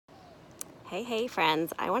Hey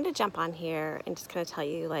friends, I wanted to jump on here and just kind of tell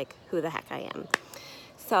you like who the heck I am.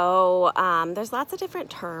 So there's lots of different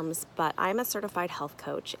terms, but I'm a certified health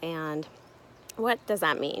coach. And what does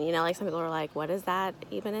that mean? You know, like some people are like, what does that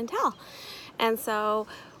even entail? And so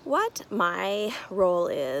what my role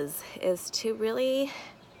is to really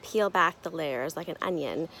peel back the layers like an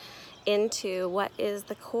onion into what is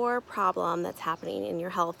the core problem that's happening in your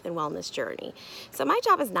health and wellness journey. So my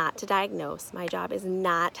job is not to diagnose. My job is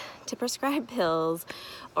not to prescribe pills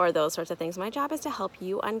or those sorts of things. My job is to help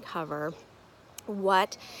you uncover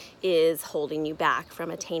what is holding you back from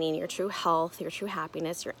attaining your true health, your true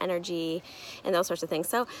happiness, your energy, and those sorts of things.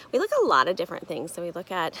 So we look at a lot of different things. So we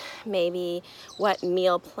look at maybe what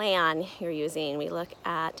meal plan you're using. We look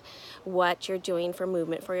at what you're doing for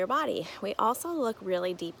movement for your body. We also look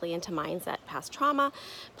really deeply into mindset, past trauma,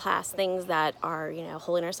 past things that are,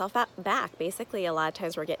 holding ourselves back. Basically, a lot of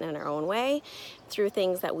times we're getting in our own way through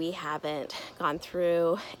things that we haven't gone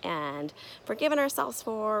through and forgiven ourselves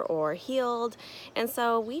for or healed. And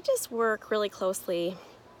so we just work really closely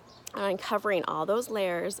on covering all those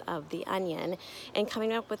layers of the onion and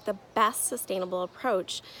coming up with the best sustainable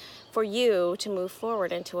approach for you to move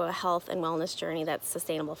forward into a health and wellness journey that's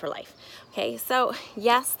sustainable for life. Okay, so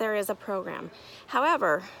yes, there is a program.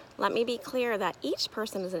 However, let me be clear that each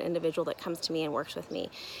person is an individual that comes to me and works with me.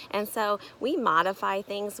 And so we modify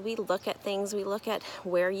things, we look at things, we look at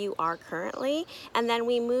where you are currently, and then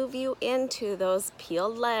we move you into those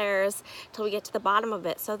peeled layers till we get to the bottom of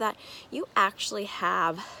it so that you actually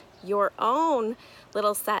have your own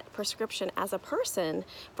little set prescription as a person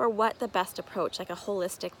for what the best approach, like a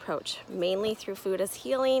holistic approach, mainly through food as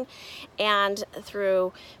healing and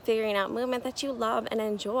through figuring out movement that you love and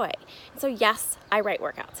enjoy. So yes, I write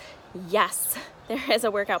workouts. Yes, there is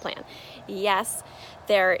a workout plan. Yes,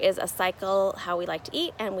 there is a cycle, how we like to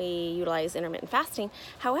eat, and we utilize intermittent fasting.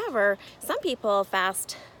 However, some people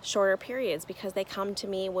fast shorter periods because they come to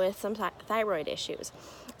me with some thyroid issues.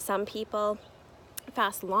 Some people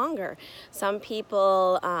fast longer. Some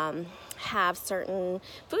people have certain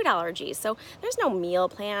food allergies. So there's no meal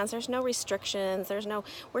plans, there's no restrictions,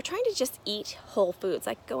 we're trying to just eat whole foods,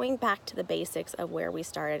 like going back to the basics of where we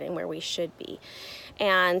started and where we should be.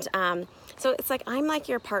 And so it's like, I'm like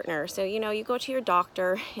your partner. So, you go to your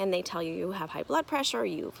doctor and they tell you you have high blood pressure,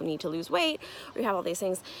 you need to lose weight, or you have all these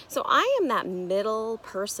things. So I am that middle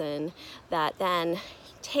person that then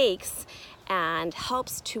takes and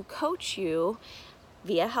helps to coach you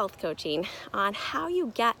via health coaching on how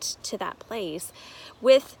you get to that place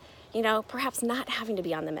with, perhaps not having to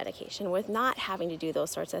be on the medication, with not having to do those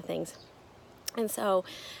sorts of things. And so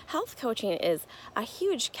health coaching is a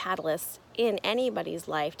huge catalyst in anybody's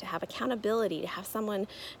life to have accountability, to have someone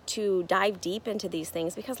to dive deep into these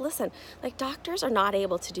things. Because listen, like doctors are not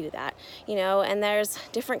able to do that, and there's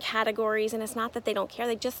different categories, and it's not that they don't care,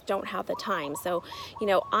 they just don't have the time. So,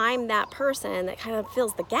 I'm that person that kind of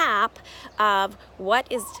fills the gap of what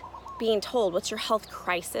is being told, what's your health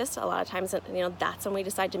crisis. A lot of times, that's when we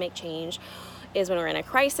decide to make change, is when we're in a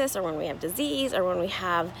crisis or when we have disease or when we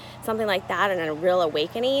have something like that and a real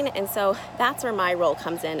awakening. And so that's where my role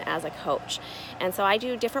comes in as a coach. And so I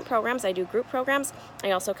do different programs. I do group programs.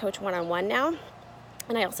 I also coach one-on-one now.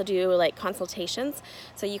 And I also do like consultations.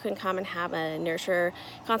 So you can come and have a nurture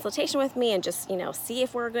consultation with me and just, see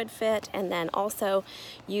if we're a good fit. And then also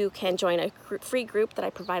you can join a free group that I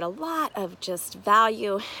provide a lot of just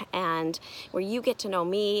value and where you get to know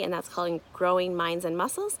me, and that's called Growing Minds and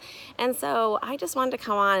Muscles. And so I just wanted to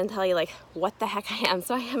come on and tell you like what the heck I am.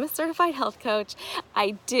 So I am a certified health coach.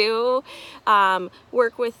 I do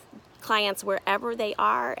work with clients wherever they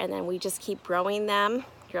are, and then we just keep growing them,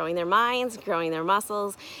 growing their minds, growing their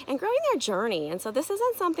muscles, and growing their journey. And so this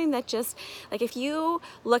isn't something that just, like if you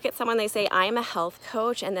look at someone, they say, I'm a health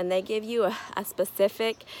coach, and then they give you a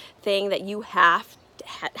specific thing that you have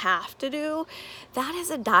to do, that is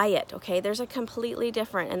a diet, okay? There's a completely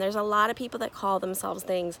different, and there's a lot of people that call themselves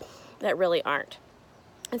things that really aren't.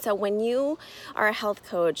 And so when you are a health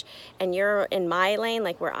coach and you're in my lane,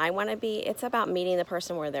 like where I want to be, it's about meeting the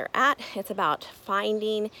person where they're at. It's about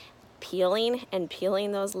peeling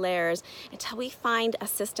those layers until we find a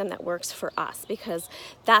system that works for us, because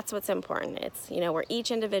that's what's important. It's, we're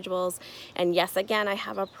each individuals. And yes, again, I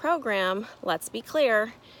have a program, let's be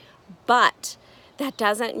clear, but that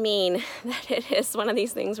doesn't mean that it is one of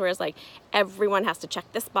these things where it's like everyone has to check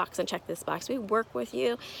this box and check this box. We work with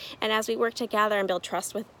you, and as we work together and build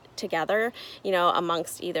trust with together, you know,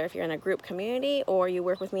 amongst either if you're in a group community or you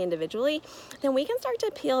work with me individually, then we can start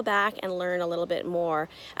to peel back and learn a little bit more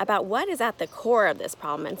about what is at the core of this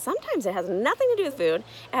problem. And sometimes it has nothing to do with food.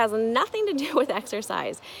 It has nothing to do with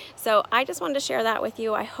exercise. So I just wanted to share that with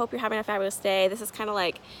you. I hope you're having a fabulous day. This is kind of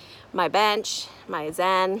like my bench, my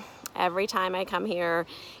zen. Every time I come here,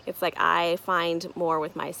 it's like I find more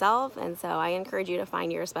with myself. And so I encourage you to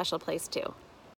find your special place too.